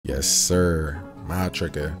Yes, sir. My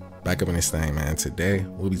trigger. Back up in this thing, man. Today,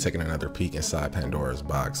 we'll be taking another peek inside Pandora's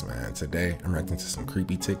box, man. Today, I'm reacting to some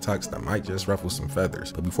creepy TikToks that might just ruffle some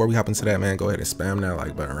feathers. But before we hop into that, man, go ahead and spam that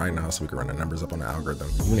like button right now so we can run the numbers up on the algorithm.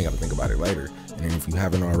 You ain't got to think about it later. And then if you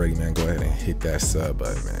haven't already, man, go ahead and hit that sub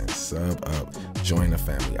button, man. Sub up. Join the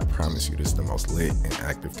family. I promise you, this is the most lit and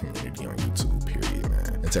active community on YouTube, period,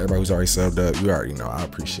 man. And to everybody who's already subbed up, you already know I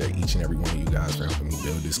appreciate each and every one of you guys for helping me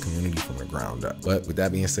build this community from the ground up. But with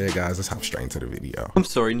that being said, guys, let's hop straight into the video. I'm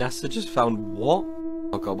sorry, NASA just found what?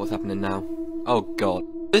 Oh god, what's happening now? Oh god.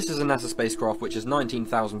 This is a NASA spacecraft which is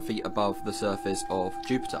 19,000 feet above the surface of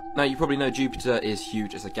Jupiter. Now you probably know Jupiter is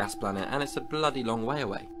huge as a gas planet and it's a bloody long way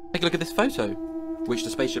away. Take a look at this photo, which the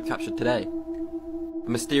spaceship captured today. A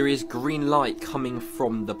mysterious green light coming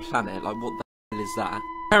from the planet, like what the hell is that?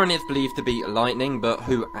 Apparently it's believed to be lightning, but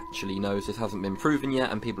who actually knows? This hasn't been proven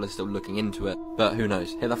yet and people are still looking into it, but who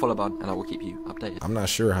knows? Hit that follow button and I will keep you updated. I'm not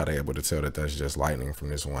sure how they're able to tell that that's just lightning from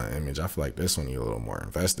this one image. I feel like this one needs a little more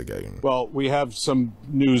investigating. Well, we have some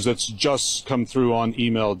news that's just come through on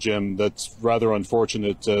email, Jim, that's rather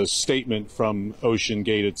unfortunate. A statement from Ocean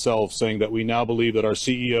Gate itself saying that we now believe that our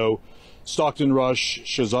CEO, Stockton Rush,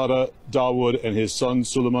 Shahzada Dawood, and his son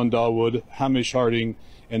Suleiman Dawood, Hamish Harding,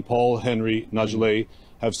 and Paul Henry Najleh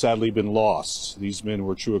have sadly been lost. These men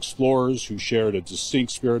were true explorers who shared a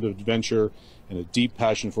distinct spirit of adventure and a deep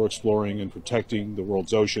passion for exploring and protecting the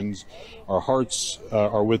world's oceans. Our hearts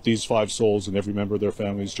are with these five souls and every member of their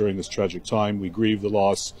families during this tragic time. We grieve the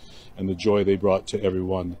loss and the joy they brought to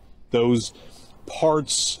everyone. Those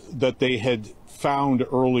parts that they had found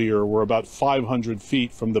earlier were about 500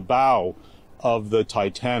 feet from the bow of the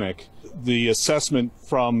Titanic. The assessment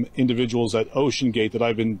from individuals at Ocean Gate that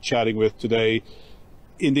I've been chatting with today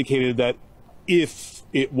indicated that if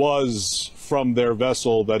it was from their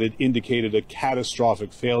vessel, that it indicated a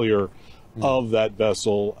catastrophic failure of that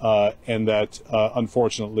vessel, and that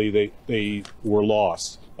unfortunately they were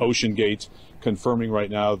lost. Ocean Gate confirming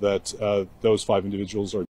right now that those five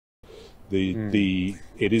individuals are it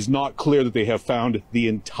is not clear that they have found the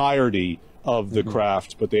entirety of the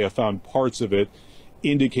craft, but they have found parts of it,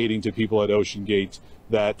 indicating to people at Ocean Gate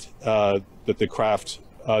that that the craft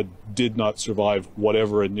did not survive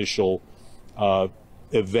whatever initial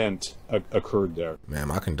event occurred there. Man,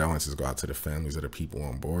 my condolences go out to the families of the people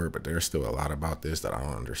on board, but there's still a lot about this that I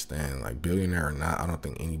don't understand. Like, billionaire or not, I don't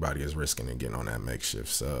think anybody is risking and getting on that makeshift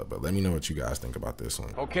sub. But let me know what you guys think about this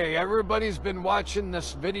one. Okay, everybody's been watching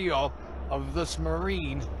this video of this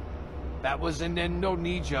Marine that was in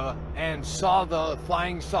Indonesia and saw the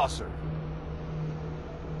flying saucer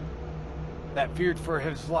that feared for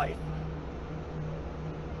his life.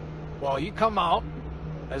 Well, you come out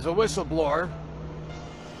as a whistleblower,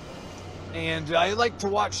 and I like to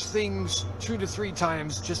watch things 2 to 3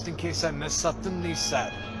 times just in case I miss something they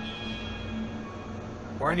said.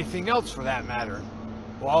 Or anything else for that matter.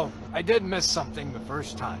 Well, I did miss something the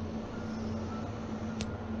first time.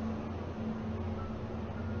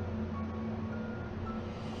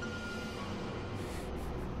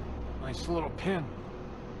 Nice little pin.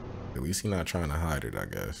 At least he's not trying to hide it, I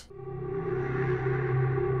guess.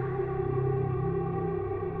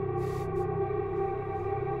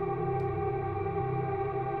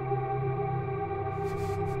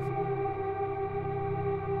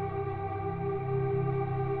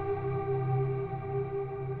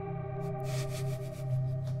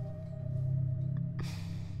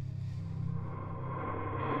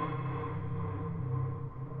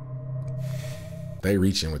 They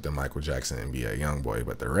reaching with the Michael Jackson NBA Youngboy,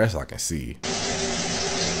 but the rest I can see.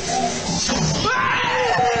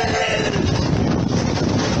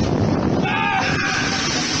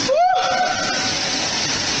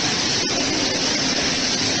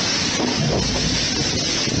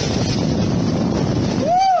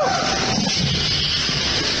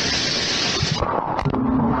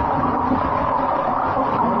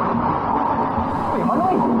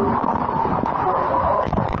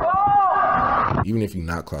 Even if you're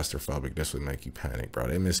not claustrophobic, this would make you panic, bro.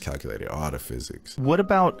 They miscalculated all the physics. What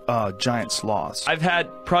about giant sloths? I've had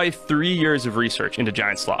probably 3 years of research into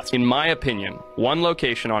giant sloths. In my opinion, one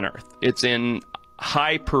location on Earth. It's in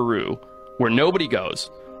high Peru, where nobody goes.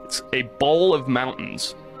 It's a bowl of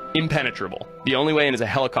mountains, impenetrable. The only way in is a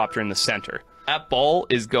helicopter in the center. That bowl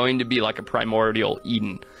is going to be like a primordial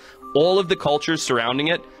Eden. All of the cultures surrounding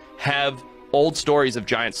it have old stories of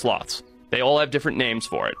giant sloths. They all have different names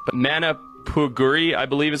for it, but Manapuguri, I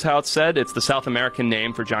believe is how it's said. It's the South American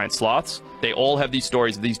name for giant sloths. They all have these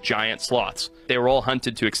stories of these giant sloths. They were all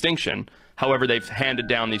hunted to extinction. However, they've handed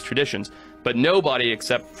down these traditions, but nobody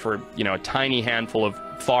except for, you know, a tiny handful of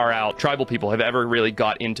far out tribal people have ever really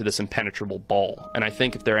got into this impenetrable bowl. And I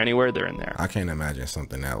think if they're anywhere, they're in there. I can't imagine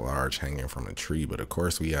something that large hanging from a tree, but of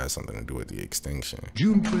course we had something to do with the extinction.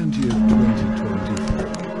 June 20th,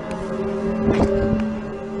 2024.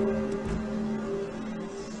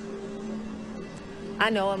 I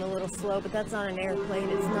know I'm a little slow, but that's not an airplane.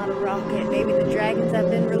 It's not a rocket. Maybe the dragons have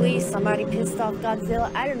been released. Somebody pissed off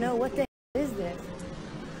Godzilla. I don't know. What the hell is this?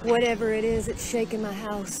 Whatever it is, it's shaking my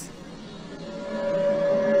house.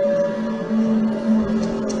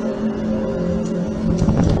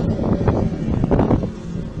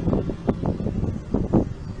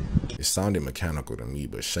 It sounded mechanical to me,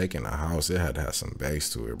 but shaking a house, it had to have some bass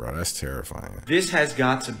to it, bro. That's terrifying. This has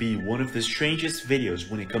got to be one of the strangest videos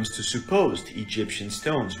when it comes to supposed Egyptian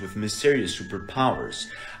stones with mysterious superpowers.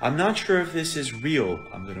 I'm not sure if this is real.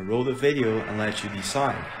 I'm gonna roll the video and let you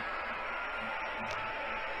decide.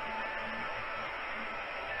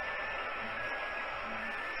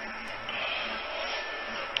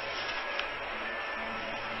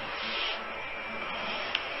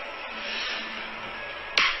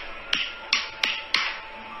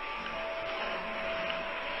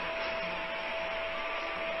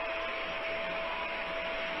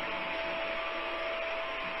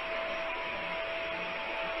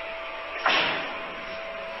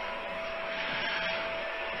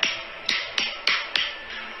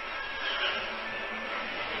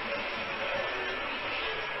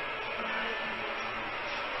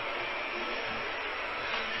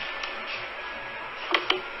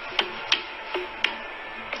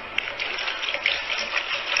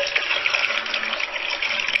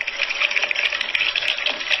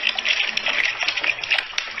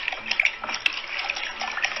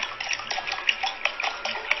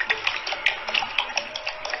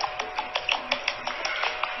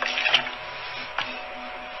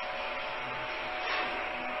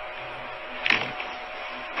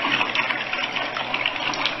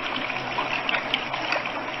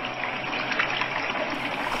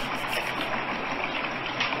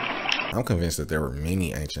 I'm convinced that there were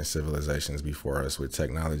many ancient civilizations before us with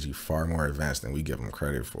technology far more advanced than we give them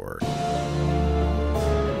credit for.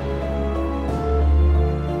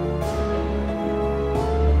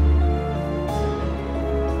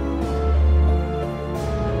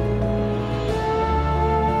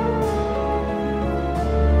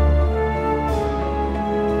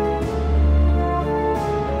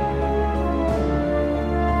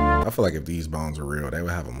 I feel like if these bones were real, they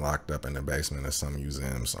would have them locked up in the basement of some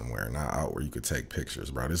museum somewhere, not out where you could take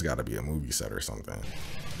pictures, bro. This got to be a movie set or something.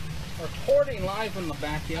 Recording live in the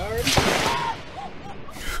backyard.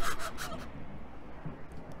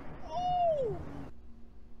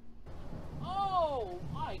 Oh,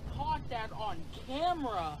 I caught that on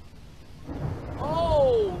camera.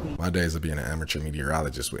 Oh. My days of being an amateur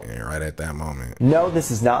meteorologist would end right at that moment. No, this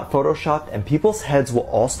is not photoshopped, and people's heads will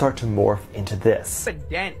all start to morph into this. A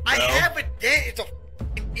dent, bro. I have a dent. It's a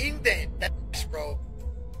f***ing indent. That's bro.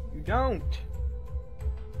 You don't.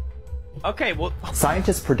 Okay, well.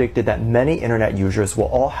 Scientists predicted that many internet users will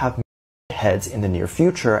all have heads in the near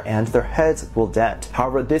future, and their heads will dent.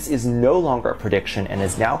 However, this is no longer a prediction and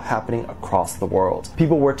is now happening across the world.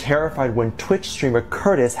 People were terrified when Twitch streamer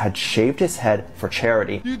Curtis had shaved his head for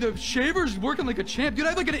charity. Dude, the shaver's working like a champ. Dude, I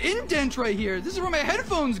have like an indent right here. This is where my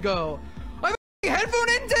headphones go. I have a headphone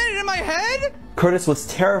indent in my head? Curtis was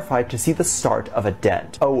terrified to see the start of a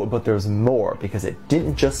dent. Oh, but there's more, because it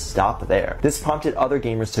didn't just stop there. This prompted other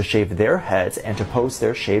gamers to shave their heads and to post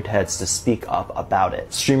their shaved heads to speak up about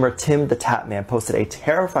it. Streamer Tim the Tapman posted a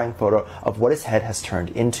terrifying photo of what his head has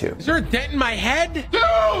turned into. Is there a dent in my head?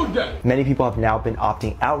 Dude! Many people have now been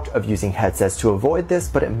opting out of using headsets to avoid this,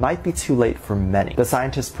 but it might be too late for many. The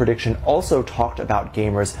scientist's prediction also talked about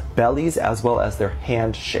gamers' bellies as well as their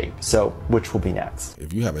hand shape. So, which will be next?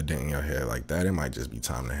 If you have a dent in your head like that, it might just be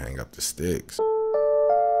time to hang up the sticks.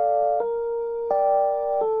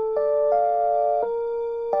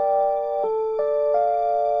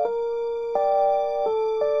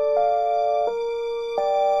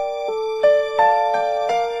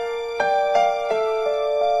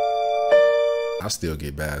 I still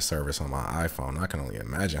get bad service on my iPhone. I can only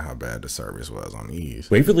imagine how bad the service was on these.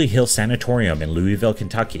 Waverly Hill Sanatorium in Louisville,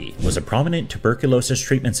 Kentucky was a prominent tuberculosis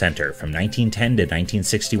treatment center from 1910 to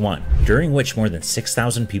 1961, during which more than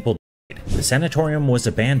 6,000 people died. The sanatorium was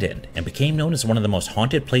abandoned and became known as one of the most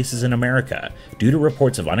haunted places in America due to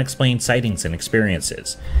reports of unexplained sightings and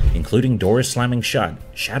experiences, including doors slamming shut,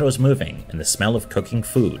 shadows moving, and the smell of cooking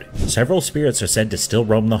food. Several spirits are said to still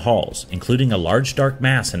roam the halls, including a large dark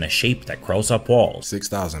mass in a shape that crawls up walls.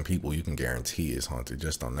 6,000 people you can guarantee is haunted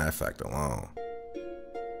just on that fact alone.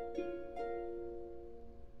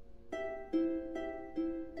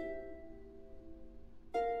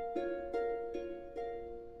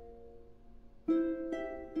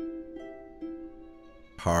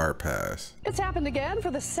 Hard pass. It's happened again.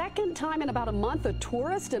 For the second time in about a month, a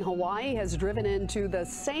tourist in Hawaii has driven into the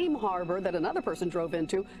same harbor that another person drove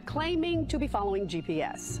into, claiming to be following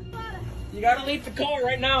GPS. You gotta leave the car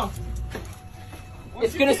right now.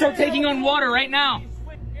 It's gonna start taking on water right now.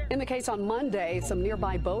 In the case on Monday, some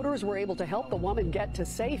nearby boaters were able to help the woman get to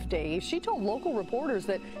safety. She told local reporters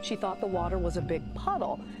that she thought the water was a big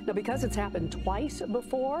puddle. Now, because it's happened twice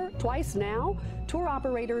now, tour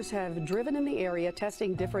operators have driven in the area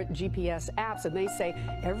testing different GPS apps, and they say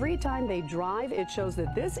every time they drive, it shows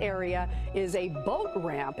that this area is a boat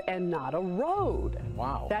ramp and not a road.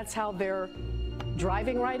 Wow. That's how they're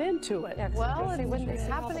driving right into it. Well, and when it's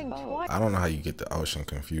happening twice. I don't know how you get the ocean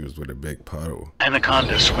confused with a big puddle.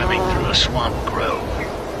 Anaconda swimming through a swamp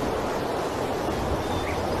grove.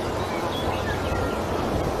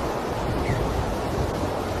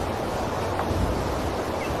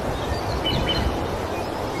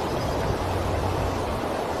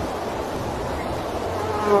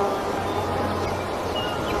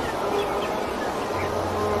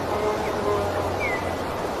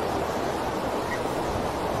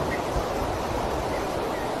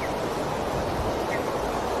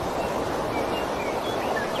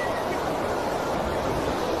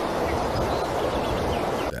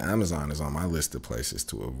 Amazon is on my list of places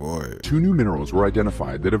to avoid. 2 new minerals were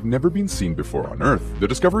identified that have never been seen before on Earth. The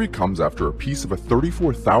discovery comes after a piece of a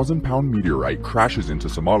 34,000-pound meteorite crashes into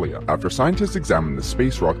Somalia. After scientists examined the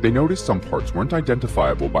space rock, they noticed some parts weren't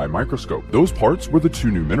identifiable by a microscope. Those parts were the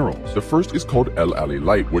 2 new minerals. The first is called El Ali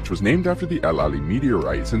Light, which was named after the El Ali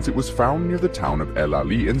meteorite since it was found near the town of El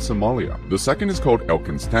Ali in Somalia. The second is called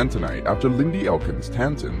Elkins Tantanite, after Lindy Elkins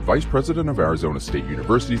Tanton, vice president of Arizona State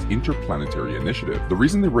University's Interplanetary Initiative. The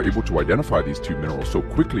reason they were able to identify these 2 minerals so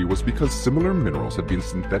quickly was because similar minerals had been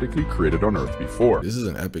synthetically created on Earth before. This is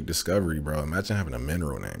an epic discovery, bro. Imagine having a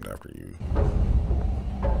mineral named after you.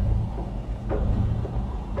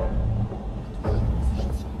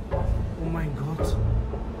 Oh my god.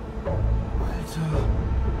 Alter.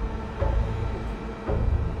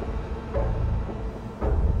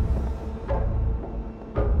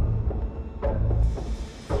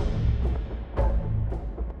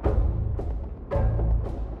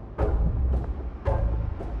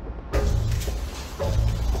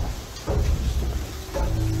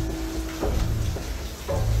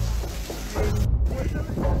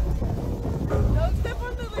 Don't step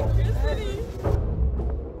on the electricity.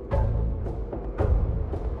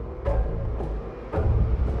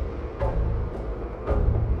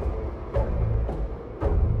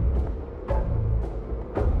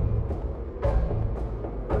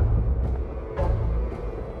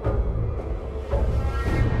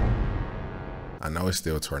 I know it's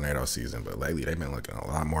still tornado season, but lately they've been looking a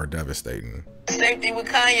lot more devastating. Same thing with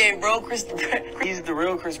Kanye, bro. He's the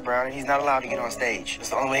real Chris Brown, and he's not allowed to get on stage. It's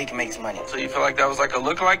the only way he can make his money. So you feel like that was like a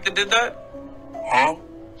lookalike that did that? Huh?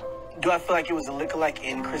 Do I feel like it was a lookalike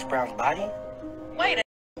in Chris Brown's body? Wait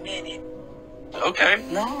a minute. Okay.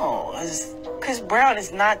 No, Chris Brown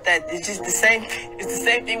is not that. It's just the same. It's the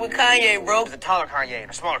same thing with Kanye, bro. The taller Kanye,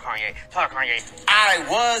 the smaller Kanye, taller Kanye. I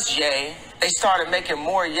was Ye. They started making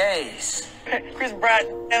more Ye's. Chris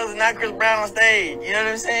Brown, that was not Chris Brown on stage. You know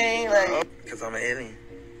what I'm saying? Like, because I'm an alien.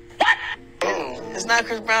 What? It's not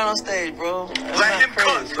Chris Brown on stage, bro. Let him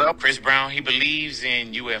cook. Chris Brown, he believes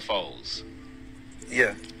in UFOs.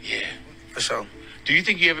 Yeah. Yeah. For sure. Do you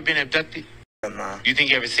think you ever been abducted? Nah. Do you think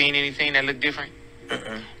you ever seen anything that looked different?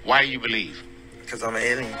 Why do you believe? Because I'm an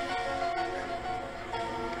alien.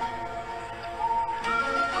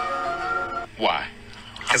 Why?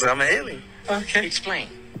 Because I'm an alien. Okay. Explain.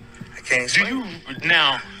 I can't explain.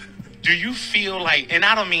 Do you feel like, and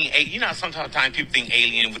I don't mean, you know, sometimes people think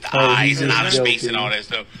alien with the eyes and outer space and all that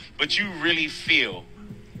stuff, but you really feel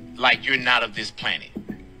like you're not of this planet?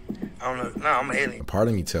 I don't know. No, I'm an alien. Part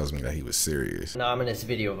of me tells me that he was serious. An ominous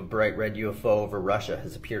video of a bright red UFO over Russia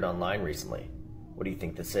has appeared online recently. What do you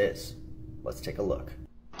think this is? Let's take a look.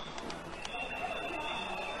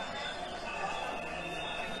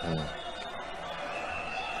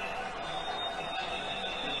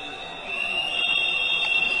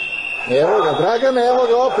 Evo ga, Dragane, evo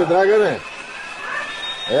ga opet, Dragane.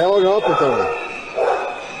 Evo ga opet ovo.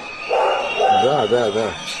 Da.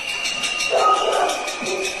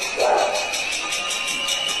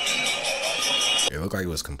 It looked like it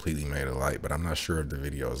was completely made of light, but I'm not sure if the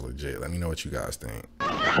video is legit. Let me know what you guys think. Oh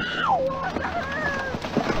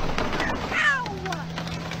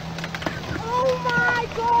my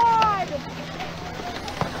god!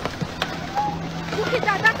 Look at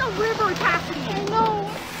that, that's a river, Cassidy! I know.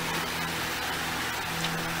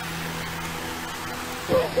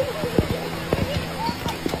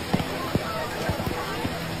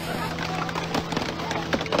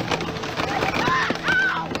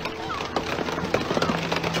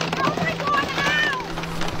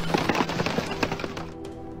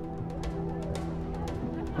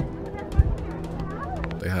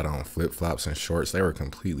 had on flip-flops and shorts. They were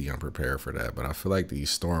completely unprepared for that, but I feel like these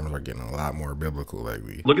storms are getting a lot more biblical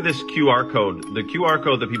lately. Look at this QR code. The QR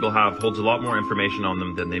code that people have holds a lot more information on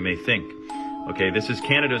them than they may think. Okay, this is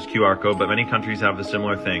Canada's QR code, but many countries have a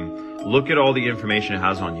similar thing. Look at all the information it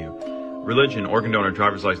has on you. Religion, organ donor,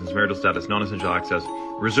 driver's license, marital status, non-essential access,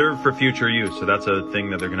 reserved for future use. So that's a thing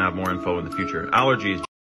that they're going to have more info in the future. Allergies,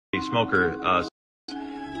 smoker,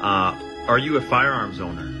 are you a firearms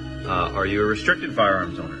owner? Are you a restricted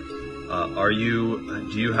firearms owner?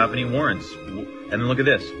 Do you have any warrants? And then look at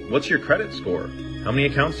this. What's your credit score? How many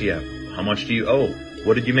accounts do you have? How much do you owe?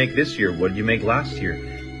 What did you make this year? What did you make last year?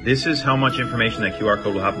 This is how much information that QR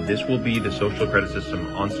code will have. This will be the social credit system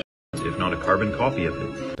on steroids, if not a carbon copy of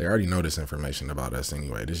it. They already know this information about us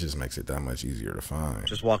anyway. This just makes it that much easier to find.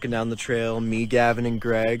 Just walking down the trail, me, Gavin, and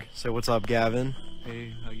Greg. Say what's up, Gavin.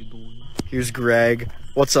 Hey, how you doing? Here's Greg.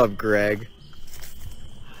 What's up, Greg?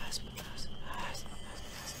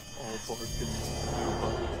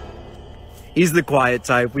 He's the quiet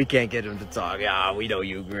type. We can't get him to talk. Ah, we know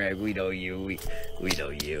you, Greg. We know you. We know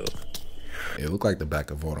you. It looked like the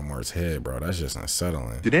back of Voldemort's head, bro. That's just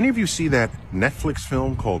unsettling. Did any of you see that Netflix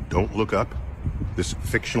film called Don't Look Up? This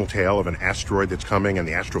fictional tale of an asteroid that's coming, and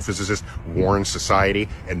the astrophysicist warns society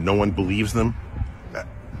and no one believes them.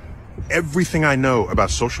 Everything I know about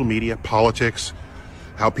social media, politics,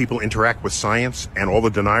 how people interact with science, and all the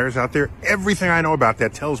deniers out there, everything I know about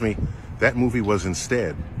that tells me that movie was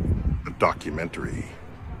instead a documentary.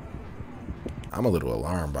 I'm a little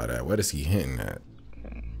alarmed by that. What is he hinting at?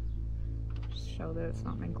 Okay. Show that it's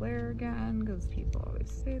not my glare again, because people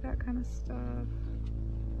always say that kind of stuff.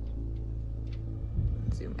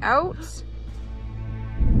 Zoom out.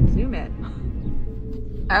 Zoom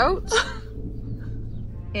in. Out.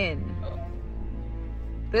 In.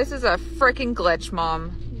 This is a freaking glitch,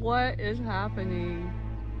 Mom. What is happening?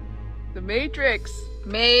 The Matrix.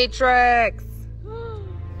 Matrix.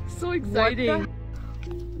 So exciting.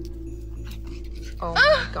 Oh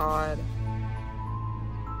my god.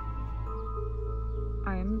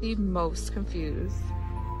 I am the most confused.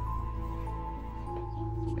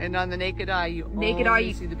 And on the naked eye, you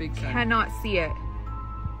only see the big sun. Cannot see it.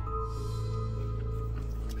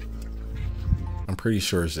 I'm pretty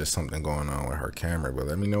sure it's just something going on with her camera, but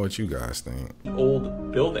let me know what you guys think.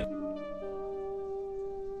 Old building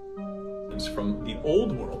from the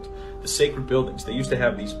old world, the sacred buildings. They used to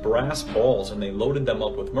have these brass balls and they loaded them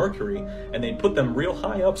up with mercury and they put them real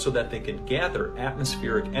high up so that they could gather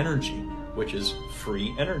atmospheric energy, which is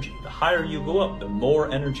free energy. The higher you go up, the more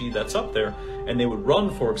energy that's up there. And they would run,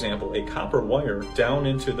 for example, a copper wire down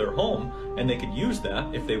into their home, and they could use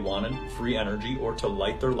that if they wanted free energy or to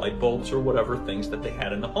light their light bulbs or whatever things that they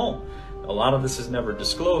had in the home. A lot of this is never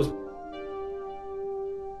disclosed.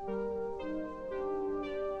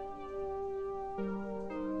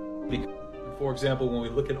 For example, when we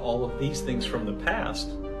look at all of these things from the past,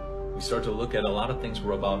 we start to look at a lot of things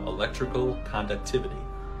were about electrical conductivity.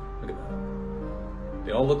 Look at that.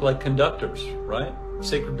 They all look like conductors, right?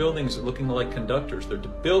 Sacred buildings are looking like conductors. They're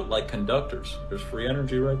built like conductors. There's free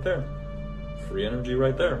energy right there. Free energy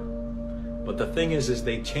right there. But the thing is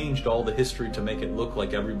they changed all the history to make it look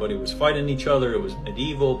like everybody was fighting each other. It was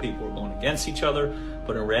medieval. People were going against each other.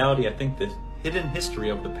 But in reality, I think the hidden history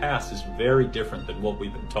of the past is very different than what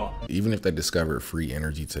we've been taught. Even if they discovered free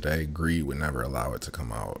energy today, greed would never allow it to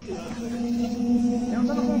come out.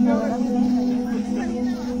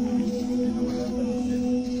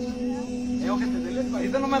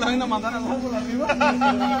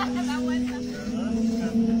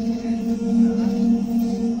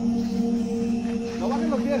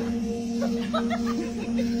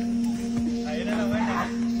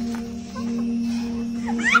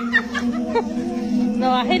 No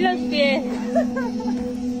bajé los pies.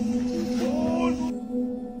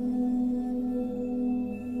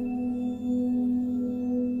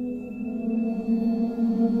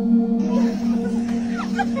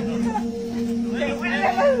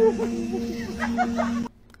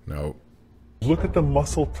 Nope. Look at the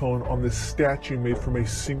muscle tone on this statue made from a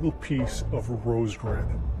single piece of rose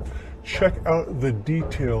granite. Check out the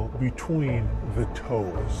detail between the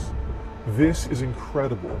toes. This is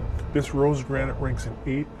incredible. This rose granite ranks an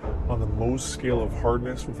 8 on the Mohs scale of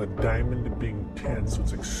hardness, with a diamond being 10, so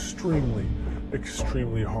it's extremely,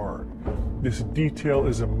 extremely hard. This detail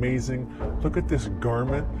is amazing. Look at this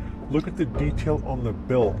garment. Look at the detail on the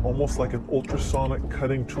belt, almost like an ultrasonic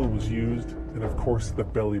cutting tool was used, and of course the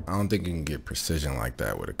belly. I don't think you can get precision like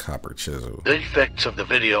that with a copper chisel. The effects of the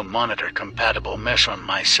video monitor compatible mesh on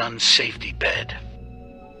my son's safety bed.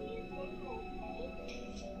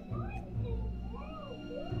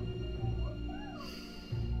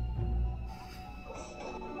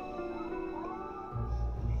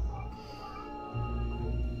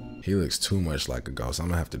 He looks too much like a ghost. I'm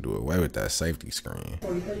gonna have to do away with that safety screen.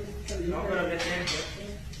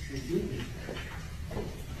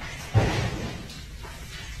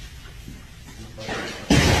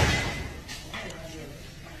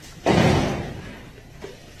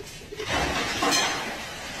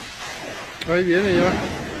 Ahí viene ya.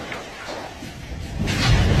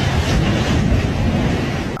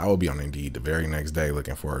 I will be on Indeed the very next day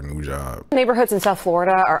looking for a new job. Neighborhoods in South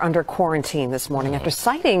Florida are under quarantine this morning after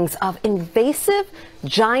sightings of invasive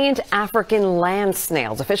giant African land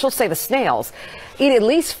snails. Officials say the snails eat at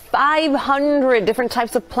least 500 different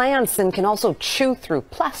types of plants and can also chew through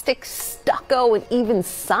plastic, stucco, and even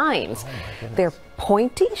signs. Their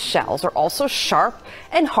pointy shells are also sharp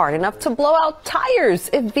and hard enough to blow out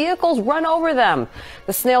tires if vehicles run over them.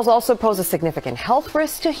 The snails also pose a significant health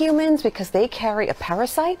risk to humans because they carry a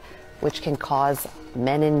parasite which can cause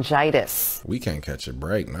meningitis. We can't catch a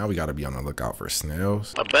break. Now we gotta be on the lookout for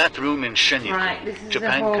snails. A bathroom in Shenyang,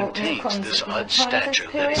 Japan contains this odd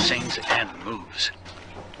statue that sings and moves.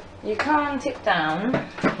 You can't sit down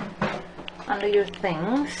under your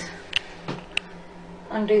things,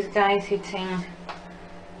 and this guy sitting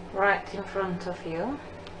right in front of you.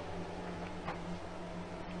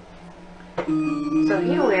 So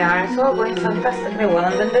here we are, it's all going fantastically well,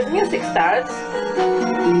 and then the music starts.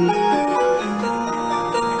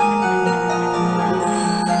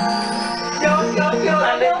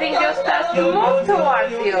 And the thing just starts to move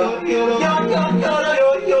towards you.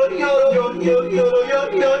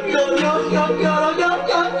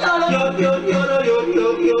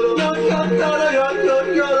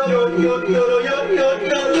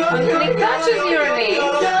 Until it touches your knee.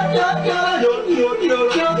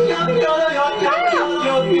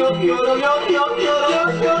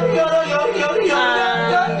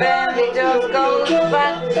 And then it just goes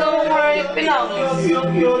back to where it belongs. So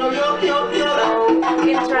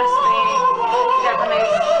interesting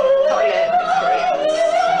Japanese toilet experience.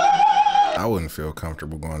 I wouldn't feel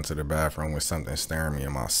comfortable going to the bathroom with something staring me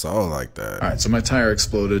in my soul like that. Alright, so my tire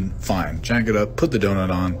exploded. Fine. Jack it up, put the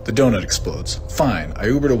donut on. The donut explodes. Fine. I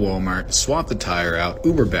Uber to Walmart, swap the tire out,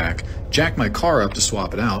 Uber back, jack my car up to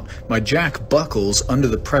swap it out. My jack buckles under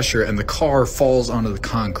the pressure and the car falls onto the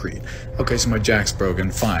concrete. Okay, so my jack's broken.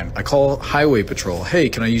 Fine. I call Highway Patrol. Hey,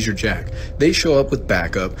 can I use your jack? They show up with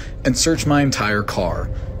backup and search my entire car.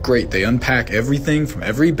 Great, they unpack everything from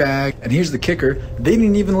every bag, and here's the kicker, they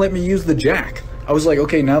didn't even let me use the jack. I was like,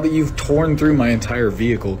 okay, now that you've torn through my entire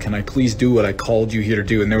vehicle, can I please do what I called you here to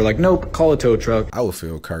do? And they were like, nope, call a tow truck. I would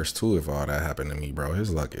feel cursed too if all that happened to me, bro. His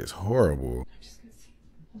luck is horrible.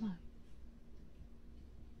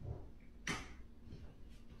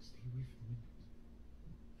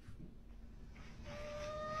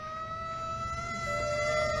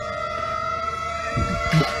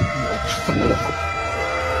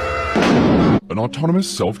 An autonomous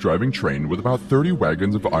self-driving train with about 30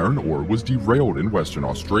 wagons of iron ore was derailed in Western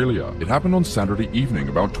Australia. It happened on Saturday evening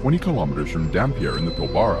about 20 kilometers from Dampier in the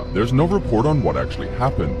Pilbara. There's no report on what actually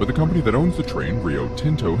happened, but the company that owns the train, Rio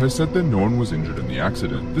Tinto, has said that no one was injured in the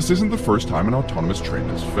accident. This isn't the first time an autonomous train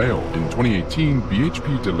has failed. In 2018,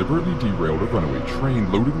 BHP deliberately derailed a runaway train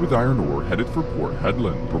loaded with iron ore headed for Port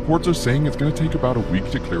Hedland. Reports are saying it's going to take about a week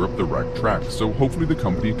to clear up the wrecked tracks, so hopefully the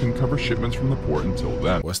company can cover shipments from the port until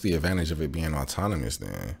then. What's the advantage of it being autonomous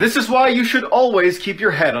then? This is why you should always keep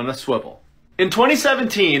your head on a swivel. In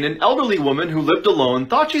 2017, an elderly woman who lived alone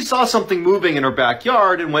thought she saw something moving in her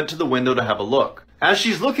backyard and went to the window to have a look. As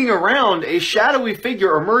she's looking around, a shadowy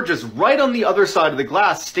figure emerges right on the other side of the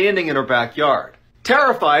glass, standing in her backyard.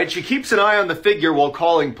 Terrified, she keeps an eye on the figure while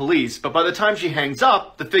calling police, but by the time she hangs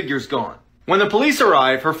up, the figure's gone. When the police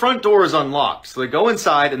arrive, her front door is unlocked, so they go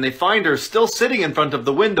inside and they find her still sitting in front of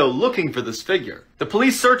the window looking for this figure. The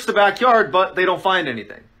police search the backyard, but they don't find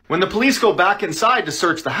anything. When the police go back inside to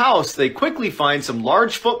search the house, they quickly find some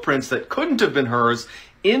large footprints that couldn't have been hers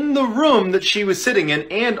in the room that she was sitting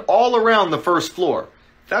in and all around the first floor.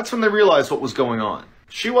 That's when they realized what was going on.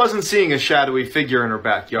 She wasn't seeing a shadowy figure in her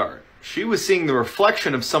backyard. She was seeing the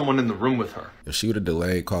reflection of someone in the room with her. If she would have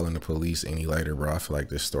delayed calling the police any later, bro, I feel like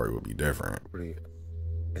this story would be different.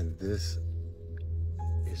 And this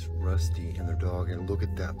is Rusty and their dog, and look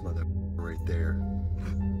at that mother right there.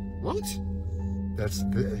 What?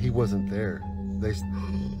 He wasn't there.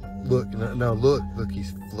 Look, now look,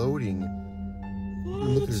 he's floating.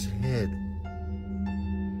 And look at his head.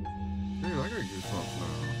 Dude, I gotta get something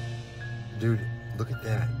now. Dude, look at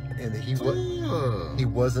that. And he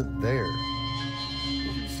wasn't there.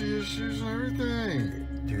 You can see his shoes and everything.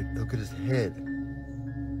 Dude, look at his head.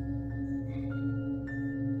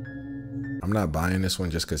 I'm not buying this one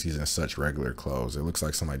just because he's in such regular clothes. It looks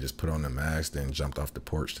like somebody just put on the mask, then jumped off the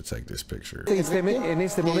porch to take this picture. En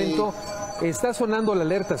este momento está sonando la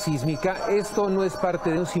alerta sísmica. Esto no es parte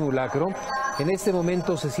de un simulacro. En este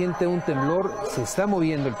momento se siente un temblor, se está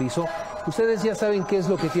moviendo el piso. Ustedes ya saben qué es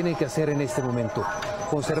lo que tienen que hacer en este momento.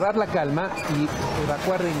 Conservar la calma y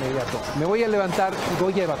evacuar de inmediato. Me voy a levantar y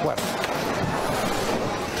voy a evacuar.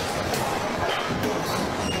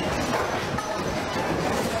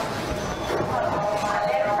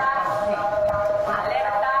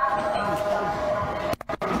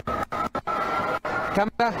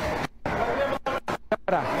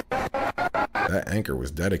 That anchor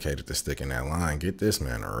was dedicated to sticking that line. Get this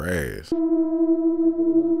man a raise.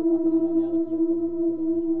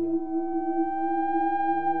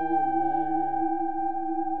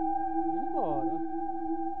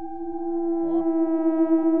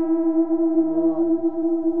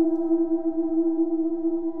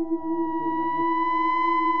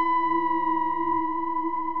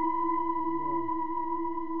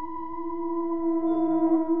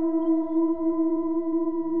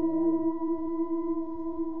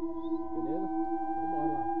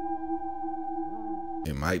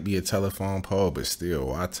 It might be a telephone pole, but still,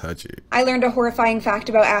 why touch it? I learned a horrifying fact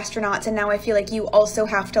about astronauts, and now I feel like you also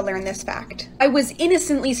have to learn this fact. I was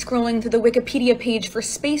innocently scrolling through the Wikipedia page for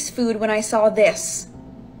space food when I saw this.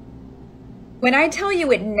 When I tell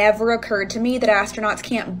you it never occurred to me that astronauts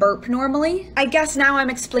can't burp normally, I guess now I'm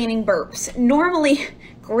explaining burps. Normally,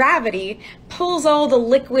 gravity pulls all the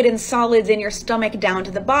liquid and solids in your stomach down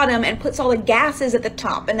to the bottom and puts all the gases at the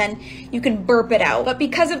top, and then you can burp it out. But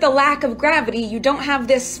because of the lack of gravity, you don't have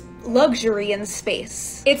this luxury in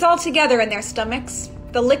space. It's all together in their stomachs,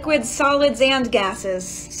 the liquids, solids, and gases.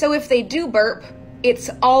 So if they do burp,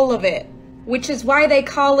 it's all of it, which is why they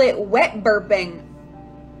call it wet burping.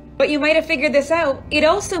 But you might have figured this out. It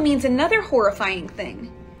also means another horrifying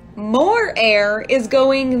thing. More air is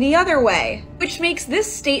going the other way, which makes this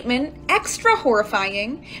statement extra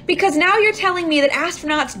horrifying because now you're telling me that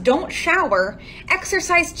astronauts don't shower,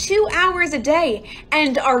 exercise 2 hours a day,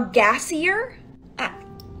 and are gassier?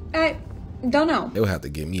 I don't know. They'll have to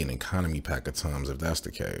give me an economy pack of Tums if that's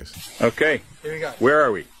the case. Okay, here we go. Where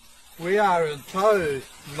are we? We are in Tau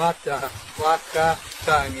Mata Waka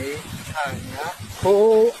Tangi Tanga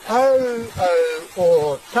Ko Au Au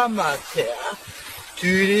O Tamatea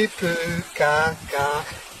Turipu Kaka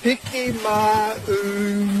Piki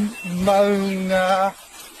Maunga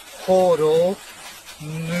Horo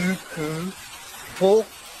Nuku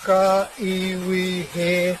Poka Iwi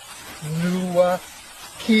He Nua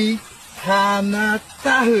Ki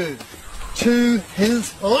Hanatahu to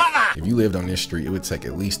his lover. If you lived on this street, it would take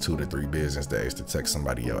at least 2 to 3 business days to text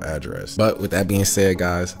somebody your address. But with that being said,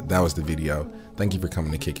 guys, that was the video. Thank you for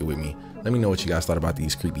coming to kick it with me. Let me know what you guys thought about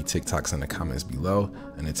these creepy TikToks in the comments below.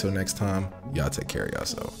 And until next time, y'all take care of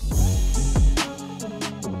yourself.